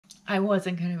I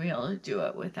wasn't going to be able to do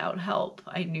it without help.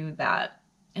 I knew that.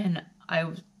 And I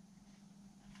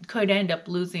could end up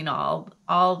losing all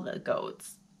the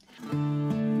goats.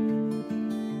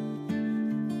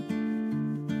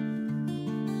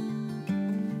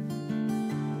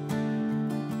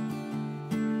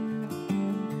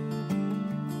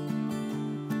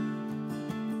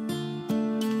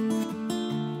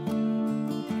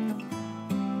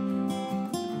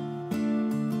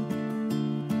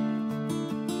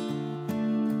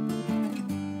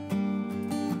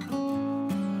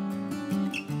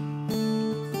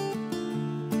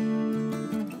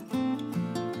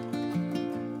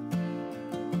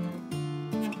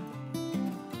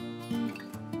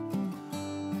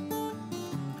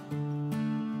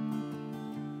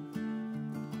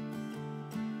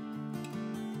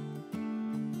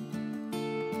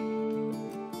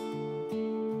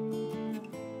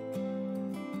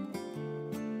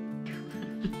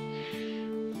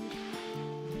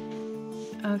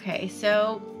 Okay,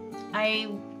 so I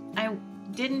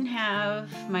didn't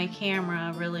have my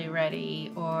camera really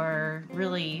ready, or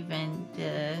really even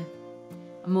the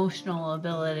emotional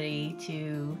ability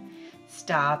to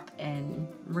stop and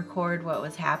record what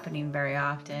was happening very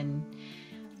often.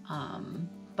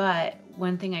 But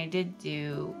one thing I did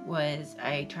do was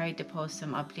I tried to post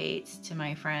some updates to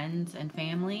my friends and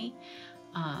family,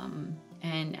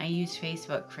 and I used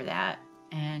Facebook for that.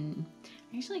 And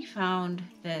I actually found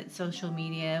that social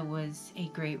media was a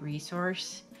great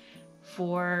resource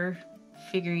for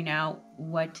figuring out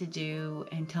what to do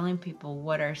and telling people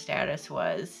what our status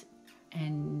was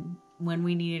and when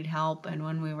we needed help and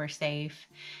when we were safe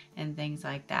and things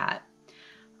like that.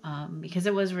 Because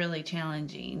it was really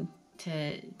challenging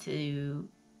to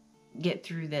get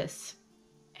through this,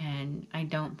 and I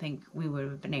don't think we would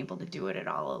have been able to do it at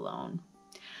all alone.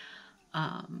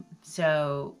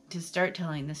 So to start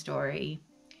telling the story,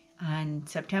 on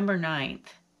September 9th,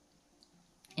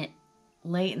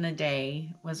 late in the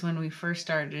day, was when we first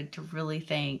started to really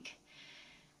think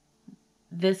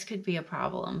this could be a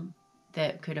problem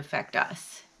that could affect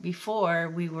us. Before,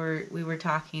 we were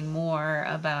talking more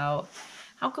about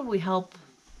how could we help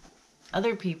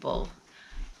other people.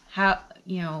 How,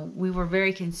 we were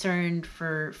very concerned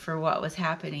for what was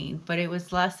happening, but it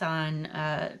was less on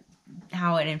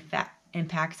how it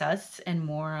impacts us and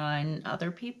more on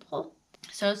other people.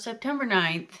 So September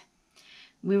 9th,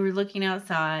 we were looking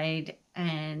outside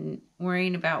and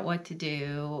worrying about what to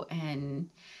do, and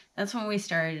that's when we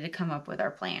started to come up with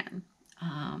our plan.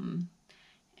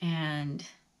 And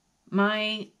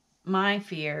my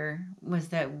fear was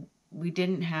that we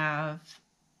didn't have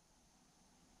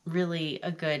really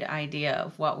a good idea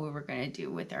of what we were going to do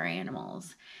with our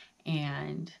animals,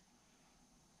 and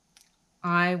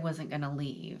I wasn't going to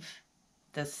leave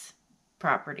this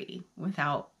property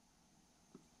without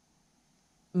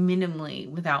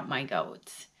my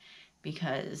goats,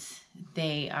 because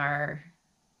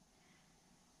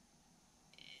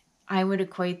I would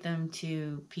equate them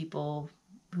to people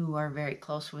who are very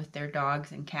close with their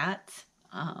dogs and cats.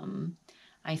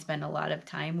 I spend a lot of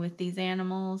time with these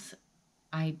animals.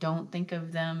 I don't think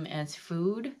of them as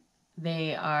food.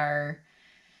 They are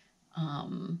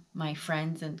my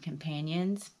friends and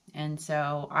companions. And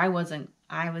so I was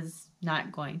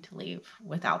not going to leave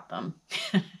without them.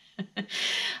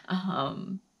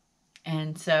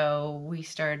 And so we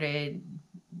started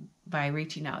by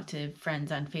reaching out to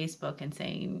friends on Facebook and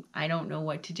saying, I don't know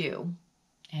what to do.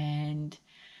 And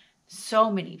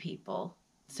so many people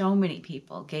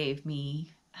gave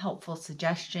me helpful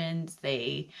suggestions.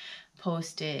 They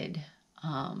reposted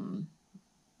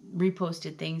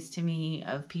things to me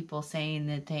of people saying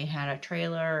that they had a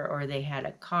trailer or they had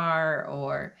a car,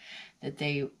 or that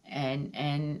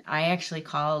and I actually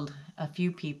called a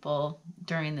few people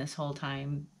during this whole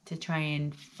time to try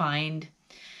and find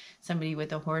somebody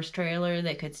with a horse trailer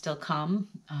that could still come.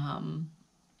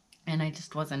 And I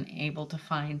just wasn't able to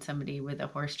find somebody with a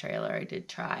horse trailer. I did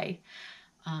try.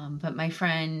 But my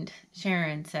friend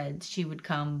Sharon said she would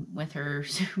come with her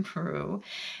Subaru.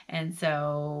 And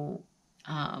so,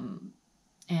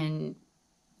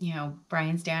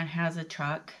 Brian's dad has a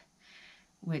truck,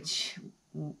 which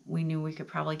we knew we could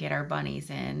probably get our bunnies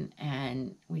in.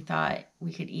 And we thought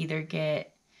we could either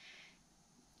get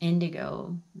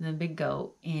Indigo, the big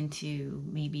goat, into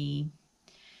maybe,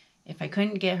 if I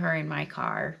couldn't get her in my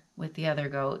car with the other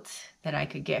goats, that I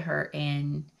could get her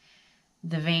in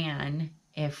the van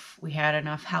if we had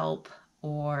enough help,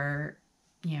 or,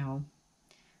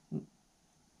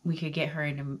 we could get her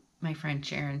into my friend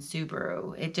Sharon's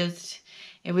Subaru.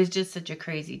 It was just such a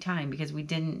crazy time because we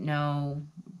didn't know.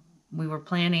 We were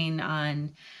planning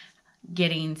on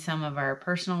getting some of our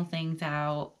personal things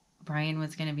out, Brian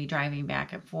was going to be driving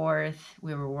back and forth.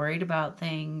 We were worried about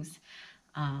things.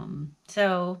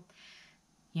 So,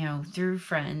 through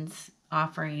friends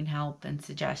offering help and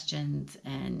suggestions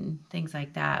and things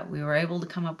like that, we were able to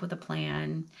come up with a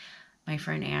plan. My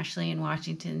friend Ashley in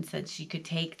Washington said she could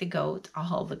take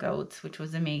all the goats, which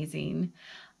was amazing.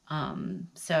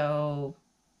 So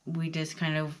we just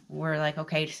kind of were like,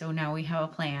 okay, so now we have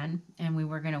a plan, and we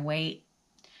were going to wait.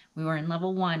 We were in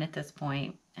level 1 at this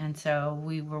point, and so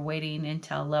we were waiting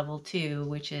until level 2,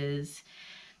 which is,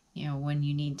 when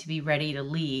you need to be ready to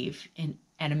leave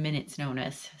at a minute's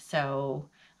notice. So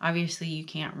obviously you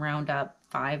can't round up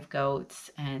 5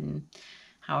 goats and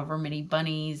however many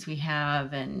bunnies we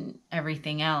have and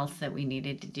everything else that we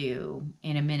needed to do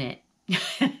in a minute.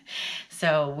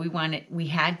 So we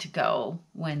had to go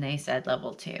when they said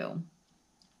level 2.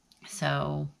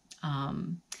 So,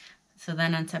 so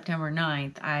then on September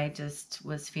 9th, I just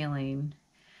was feeling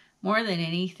more than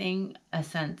anything a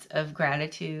sense of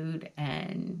gratitude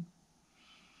and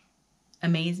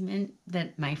amazement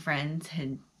that my friends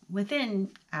had, within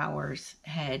hours,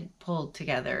 had pulled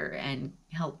together and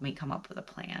helped me come up with a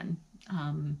plan.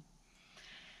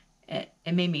 It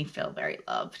made me feel very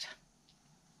loved.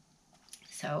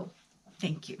 So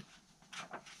thank you.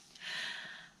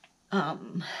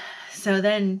 So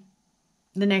then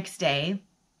the next day,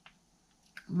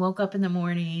 woke up in the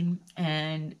morning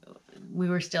and we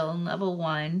were still in level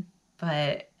 1,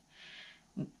 but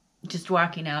just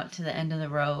walking out to the end of the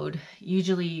road,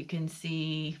 usually you can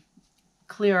see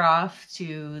clear off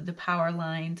to the power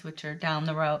lines, which are down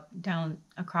the road, down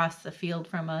across the field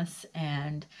from us,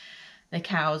 and the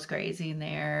cows grazing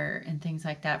there and things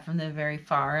like that from the very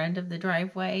far end of the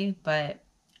driveway. But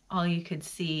all you could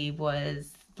see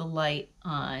was the light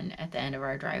on at the end of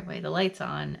our driveway. The light's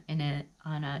on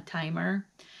on a timer,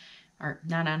 or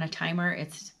not on a timer.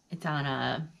 It's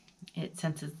on it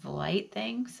senses the light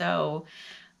thing. So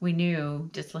we knew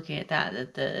just looking at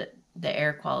that the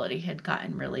air quality had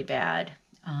gotten really bad.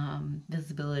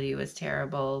 Visibility was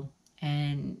terrible,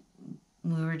 and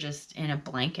we were just in a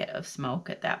blanket of smoke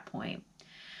at that point.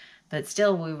 But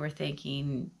still, we were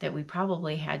thinking that we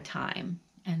probably had time.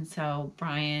 And so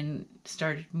Brian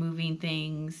started moving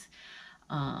things.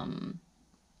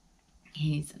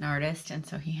 He's an artist, and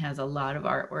so he has a lot of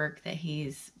artwork that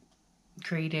he's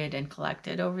created and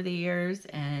collected over the years.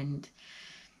 And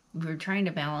we were trying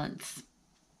to balance,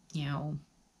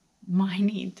 my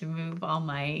need to move all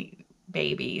my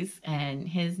babies and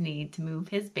his need to move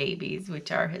his babies,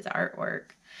 which are his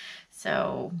artwork.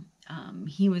 So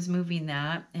he was moving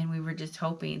that, and we were just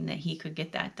hoping that he could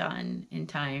get that done in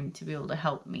time to be able to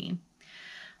help me.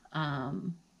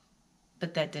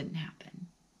 But that didn't happen.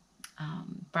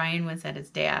 Brian was at his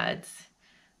dad's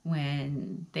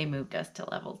when they moved us to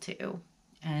level 2.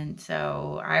 And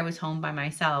so I was home by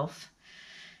myself,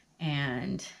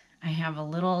 and I have a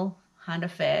little Honda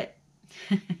Fit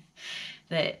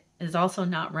that is also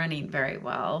not running very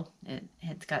well.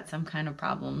 It's got some kind of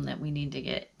problem that we need to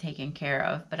get taken care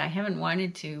of, but I haven't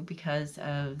wanted to because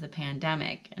of the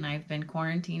pandemic, and I've been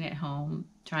quarantined at home,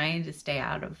 trying to stay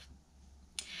out of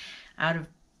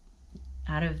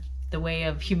the way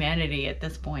of humanity at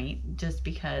this point, just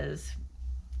because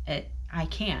I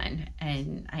can,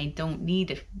 and I don't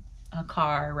need a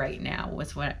car right now,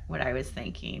 was what I was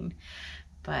thinking.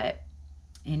 But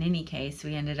in any case,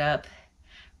 we ended up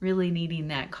really needing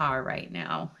that car right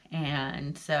now.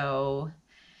 And so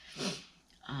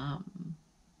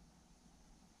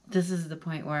this is the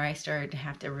point where I started to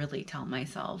have to really tell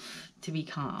myself to be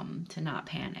calm, to not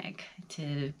panic,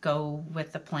 to go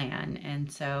with the plan.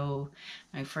 And so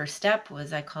my first step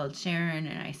was I called Sharon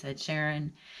and I said,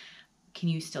 Sharon, can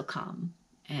you still come?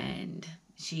 And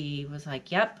she was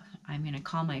like, yep, I'm going to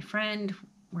call my friend.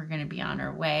 We're going to be on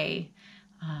our way.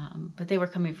 But they were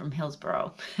coming from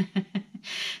Hillsboro.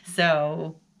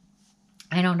 So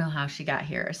I don't know how she got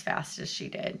here as fast as she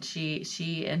did.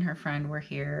 She and her friend were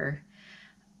here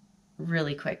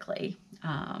really quickly.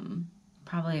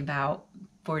 Probably about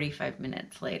 45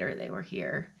 minutes later they were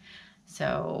here.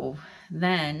 So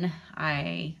then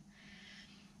I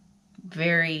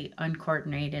very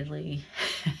uncoordinatedly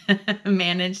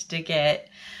managed to get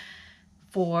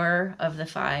 4 of the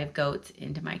 5 goats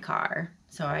into my car.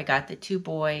 So I got the 2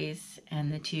 boys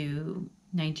and the 2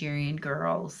 Nigerian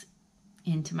girls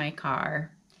into my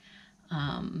car.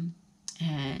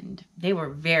 And they were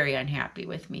very unhappy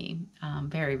with me,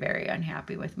 very, very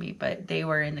unhappy with me, but they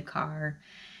were in the car.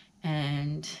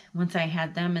 And once I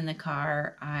had them in the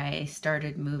car, I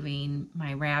started moving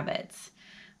my rabbits.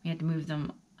 We had to move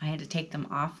them. I had to take them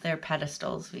off their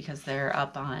pedestals because they're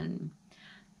up on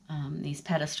these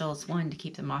pedestals, one, to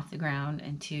keep them off the ground,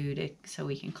 and two, so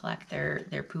we can collect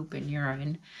their poop and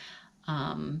urine.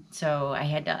 So I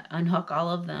had to unhook all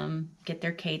of them, get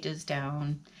their cages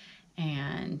down,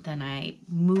 and then I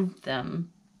moved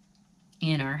them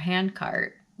in our hand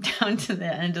cart down to the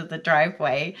end of the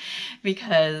driveway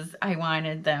because I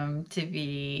wanted them to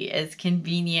be as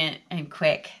convenient and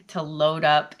quick to load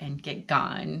up and get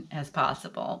gone as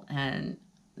possible. And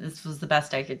this was the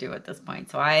best I could do at this point.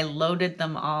 So I loaded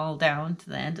them all down to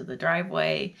the end of the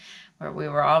driveway where we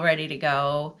were all ready to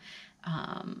go.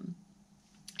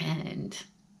 And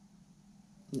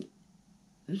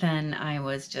then I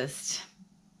was just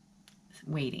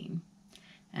waiting.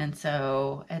 And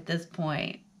so at this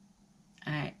point,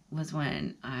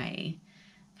 when I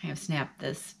kind of snapped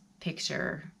this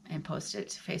picture and posted it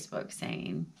to Facebook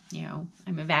saying, you know,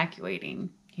 I'm evacuating.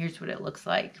 Here's what it looks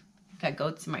like. Got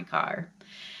goats in my car.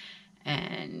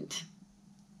 And,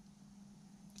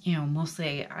 you know,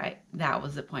 mostly that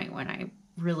was the point when I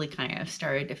really kind of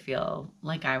started to feel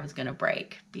like I was going to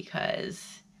break,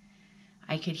 because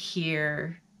I could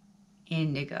hear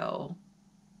Indigo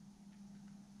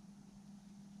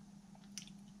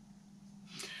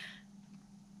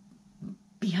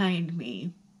behind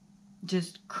me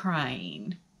just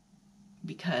crying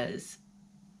because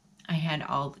I had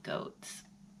all the goats,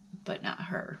 but not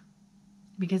her.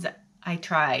 Because I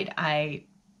tried. I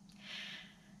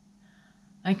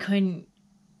couldn't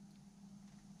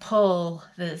pull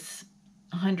this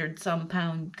 100-some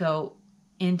pound goat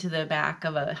into the back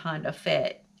of a Honda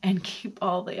Fit and keep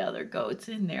all the other goats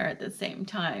in there at the same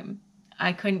time.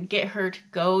 I couldn't get her to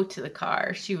go to the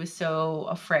car. She was so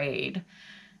afraid.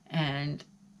 And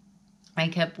I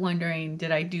kept wondering,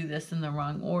 did I do this in the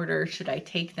wrong order? Should I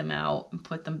take them out and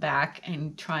put them back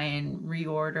and try and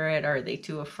reorder it? Are they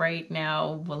too afraid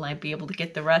now? Will I be able to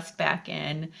get the rest back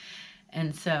in?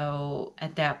 And so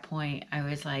at that point, I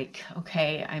was like,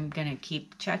 okay, I'm going to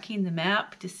keep checking the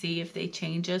map to see if they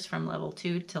change us from level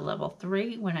 2 to level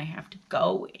 3 when I have to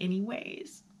go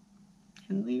anyways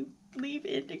and leave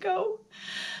Indigo.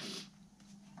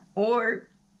 Or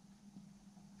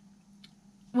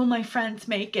will my friends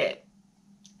make it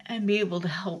and be able to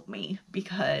help me,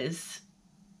 because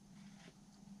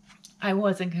I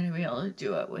wasn't going to be able to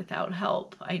do it without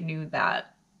help. I knew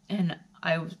that. And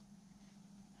I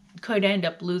could end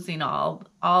up losing all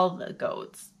the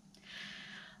goats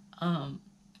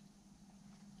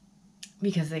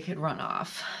because they could run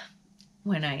off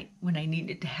when I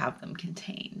needed to have them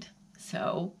contained.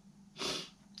 So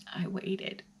I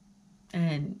waited,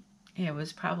 and it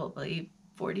was probably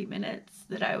 40 minutes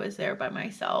that I was there by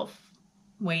myself,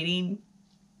 waiting,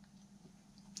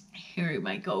 hearing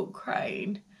my goat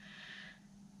crying,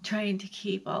 trying to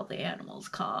keep all the animals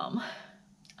calm.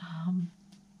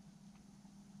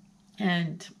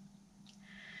 And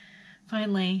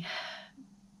finally,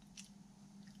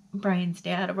 Brian's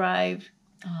dad arrived,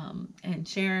 and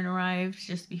Sharon arrived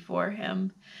just before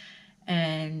him,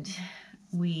 and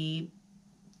we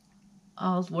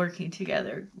all working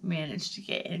together managed to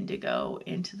get Indigo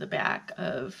into the back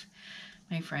of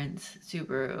my friend's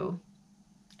Subaru.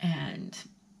 And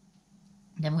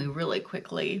then we really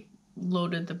quickly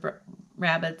loaded the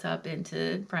rabbits up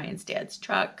into Brian's dad's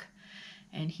truck,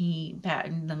 and he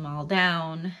battened them all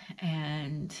down,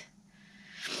 and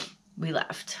we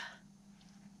left.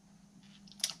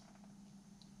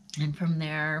 And from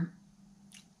there,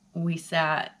 we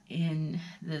sat in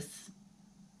this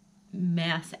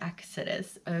mass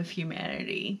exodus of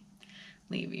humanity,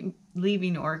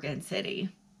 leaving Oregon City,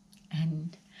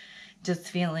 and just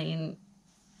feeling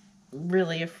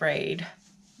really afraid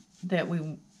that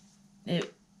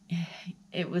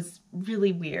it was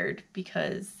really weird,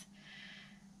 because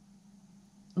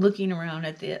looking around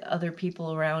at the other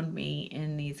people around me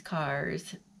in these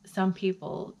cars, some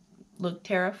people looked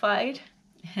terrified,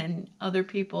 and other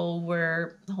people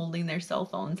were holding their cell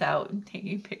phones out and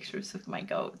taking pictures of my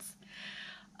goats.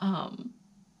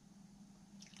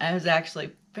 I was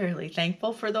actually fairly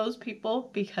thankful for those people,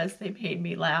 because they made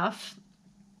me laugh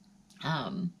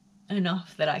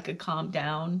enough that I could calm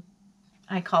down.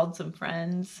 I called some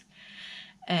friends,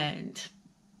 and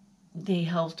they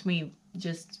helped me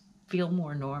just feel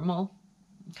more normal,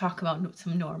 talk about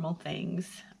some normal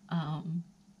things,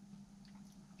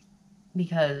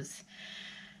 because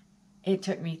it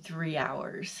took me 3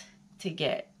 hours to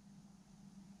get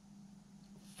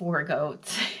 4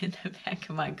 goats in the back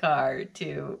of my car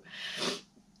to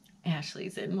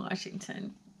Ashley's in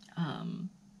Washington.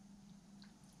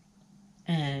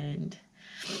 And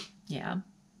yeah,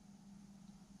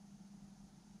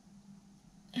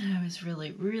 and I was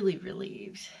really, really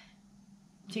relieved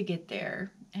to get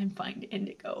there and find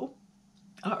Indigo,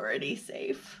 already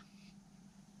safe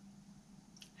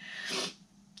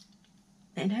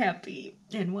and happy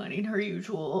and wanting her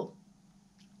usual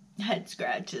head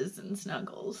scratches and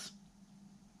snuggles.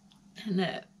 And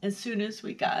that as soon as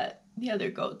we got the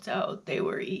other goats out, they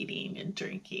were eating and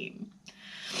drinking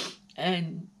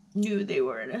and knew they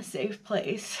were in a safe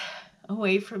place,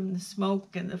 away from the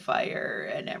smoke and the fire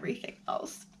and everything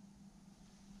else.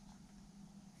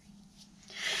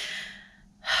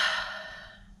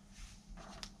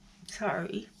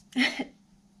 Sorry.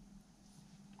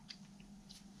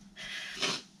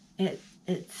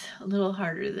 It's a little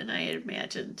harder than I had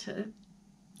imagined to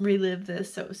relive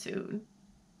this so soon.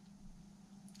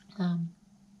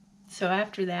 So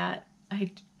after that,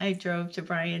 I drove to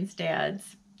Brian's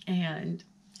dad's, and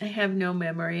I have no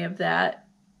memory of that.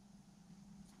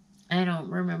 I don't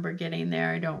remember getting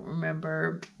there. I don't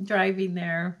remember driving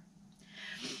there.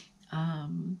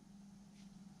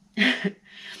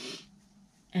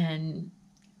 And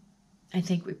I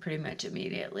think we pretty much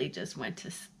immediately just went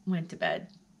to bed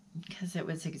because it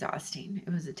was exhausting.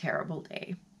 It was a terrible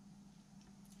day.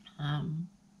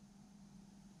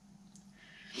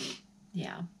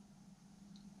 Yeah.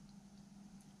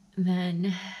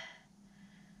 Then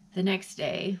the next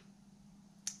day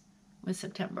was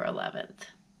September 11th,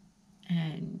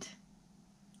 and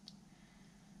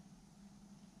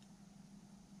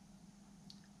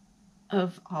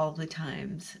of all the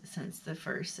times since the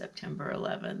first September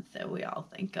 11th that we all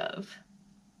think of,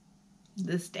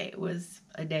 this day was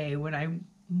a day when I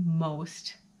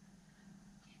most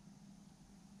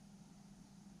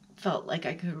felt like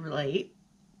I could relate,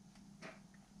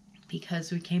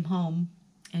 because we came home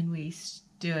and we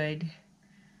stood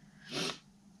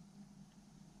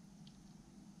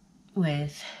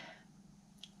with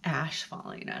ash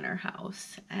falling on our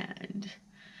house and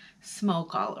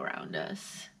smoke all around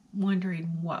us,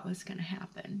 wondering what was going to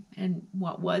happen and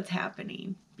what was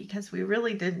happening, because we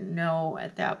really didn't know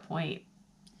at that point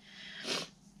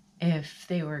if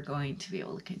they were going to be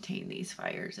able to contain these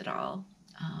fires at all.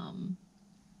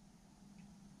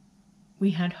 We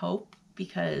had hope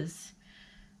because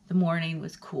the morning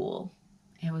was cool.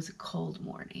 It was a cold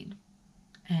morning,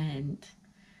 and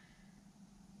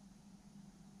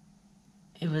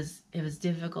it was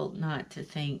difficult not to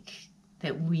think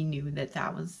that we knew that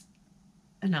that was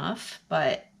enough,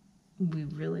 but we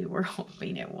really were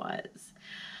hoping it was.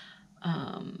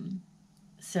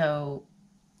 So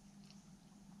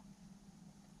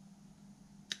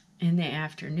in the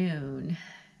afternoon,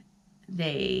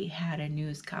 they had a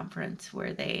news conference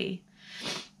where they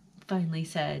finally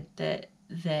said that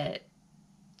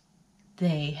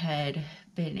they had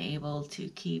been able to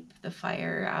keep the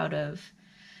fire out of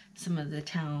some of the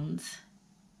towns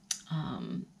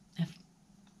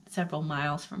several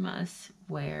miles from us,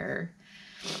 where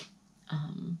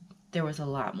there was a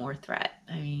lot more threat.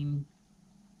 I mean,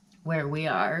 where we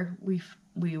are, we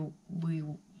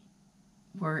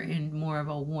were in more of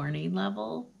a warning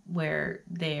level, where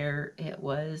there it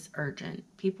was urgent.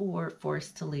 People were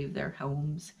forced to leave their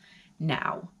homes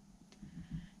now.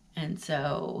 And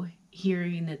so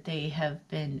hearing that they have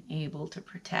been able to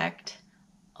protect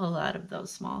a lot of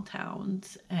those small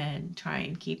towns and try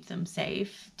and keep them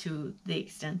safe to the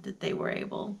extent that they were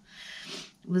able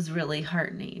was really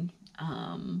heartening.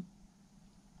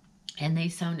 And they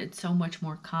sounded so much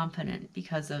more confident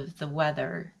because of the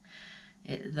weather.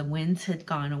 The winds had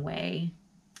gone away.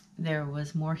 There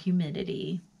was more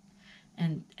humidity,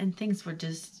 and things were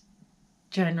just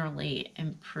generally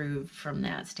improved from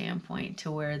that standpoint,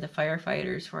 to where the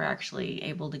firefighters were actually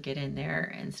able to get in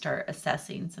there and start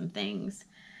assessing some things.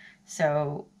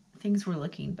 So things were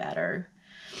looking better.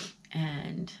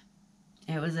 And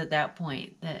it was at that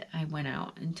point that I went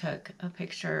out and took a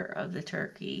picture of the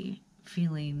turkey,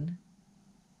 feeling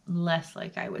less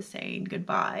like I was saying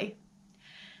goodbye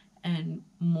and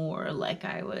more like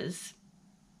I was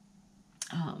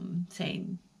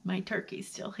saying, my turkey's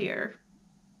still here.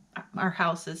 Our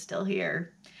house is still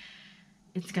here.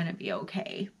 It's going to be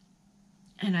okay.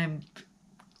 And I'm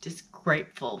just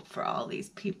grateful for all these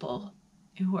people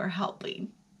who are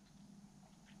helping.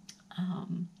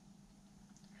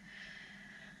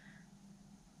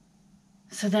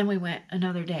 So then we went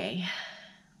another day,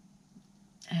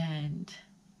 and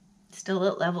still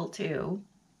at level 2.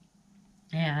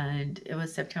 And it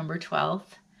was September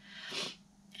 12th.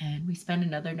 And we spent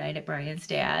another night at Brian's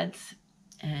dad's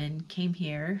and came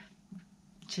here,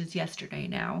 which is yesterday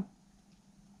now.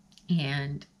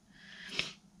 And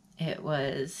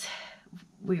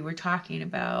we were talking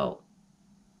about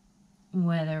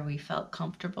whether we felt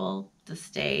comfortable to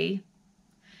stay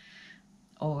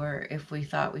or if we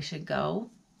thought we should go.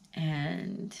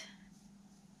 And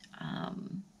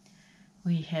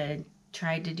We had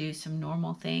tried to do some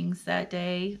normal things that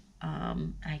day.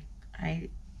 I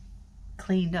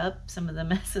cleaned up some of the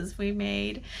messes we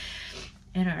made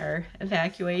in our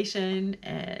evacuation,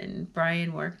 and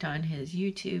Brian worked on his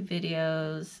YouTube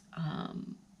videos.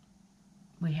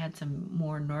 We had some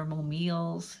more normal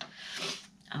meals,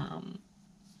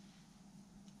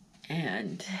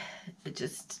 and it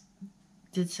just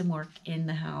did some work in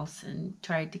the house and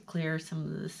tried to clear some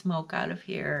of the smoke out of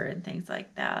here and things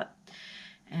like that.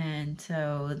 And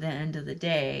so the end of the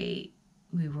day,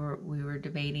 we were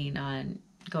debating on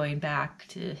going back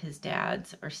to his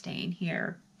dad's or staying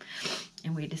here,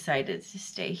 and we decided to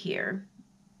stay here.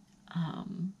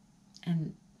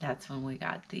 And that's when we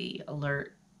got the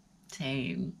alert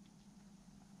saying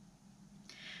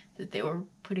that they were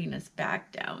putting us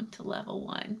back down to level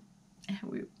 1.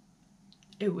 And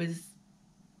it was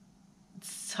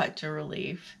such a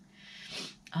relief.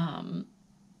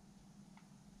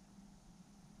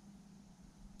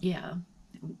 Yeah,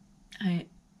 I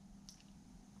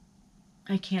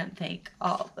can't thank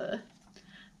all the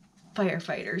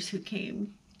firefighters who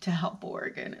came to help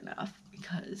Oregon enough,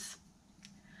 because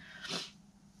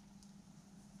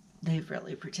they've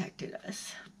really protected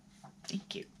us.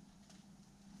 Thank you.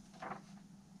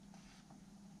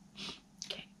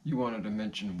 Okay. You wanted to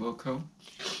mention Wilco?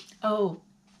 Oh,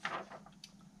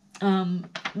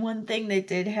 one thing that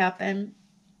did happen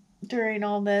during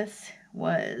all this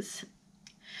was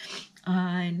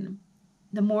on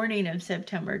the morning of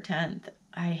September 10th,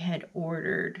 I had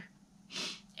ordered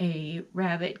a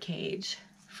rabbit cage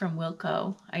from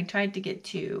Wilco. I tried to get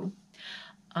 2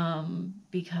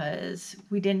 because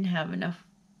we didn't have enough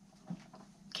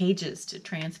cages to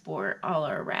transport all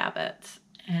our rabbits.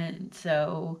 And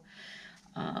so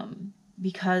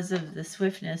because of the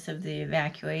swiftness of the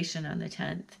evacuation on the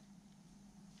 10th,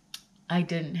 I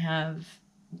didn't have,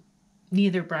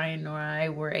 neither Brian nor I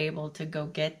were able to go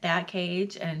get that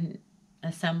cage and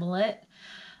assemble it.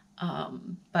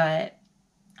 But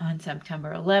on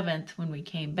September 11th, when we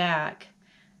came back,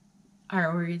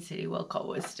 our Oregon City Wilco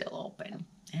was still open.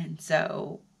 And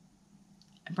so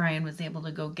Brian was able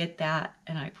to go get that,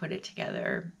 and I put it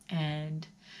together. And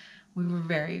we were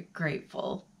very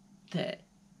grateful that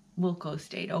Wilco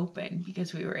stayed open,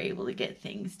 because we were able to get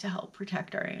things to help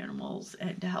protect our animals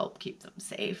and to help keep them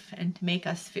safe and to make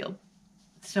us feel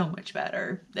so much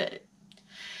better that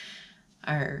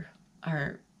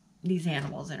these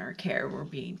animals in our care were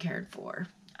being cared for.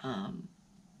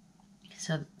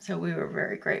 So we were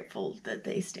very grateful that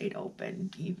they stayed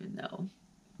open, even though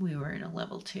we were in a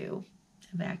level 2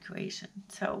 evacuation.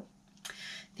 So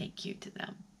thank you to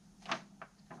them.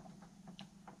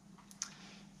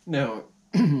 Now,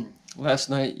 last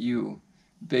night you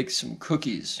baked some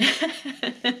cookies.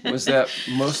 Was that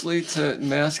mostly to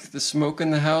mask the smoke in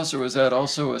the house, or was that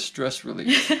also a stress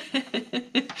relief?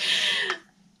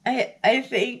 I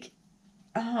think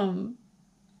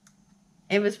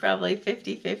it was probably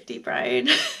 50-50, Brian.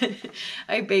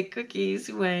 I bake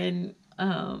cookies when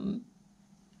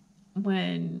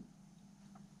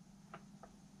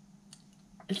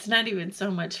it's not even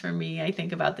so much for me. I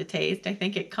think about the taste. I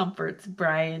think it comforts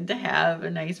Brian to have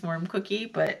a nice warm cookie,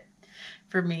 but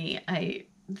for me, the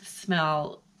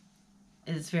smell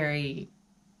is very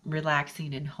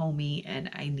relaxing and homey, and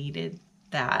I needed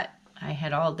that. I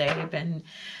had all day been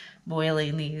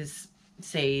boiling these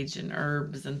sage and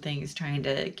herbs and things, trying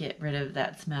to get rid of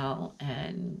that smell,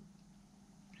 and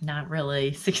not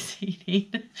really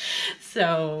succeeding.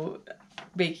 So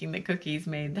baking the cookies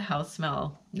made the house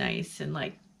smell nice and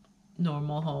like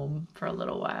normal home for a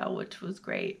little while, which was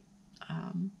great.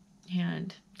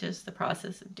 And just the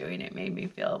process of doing it made me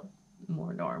feel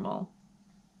more normal.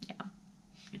 Yeah.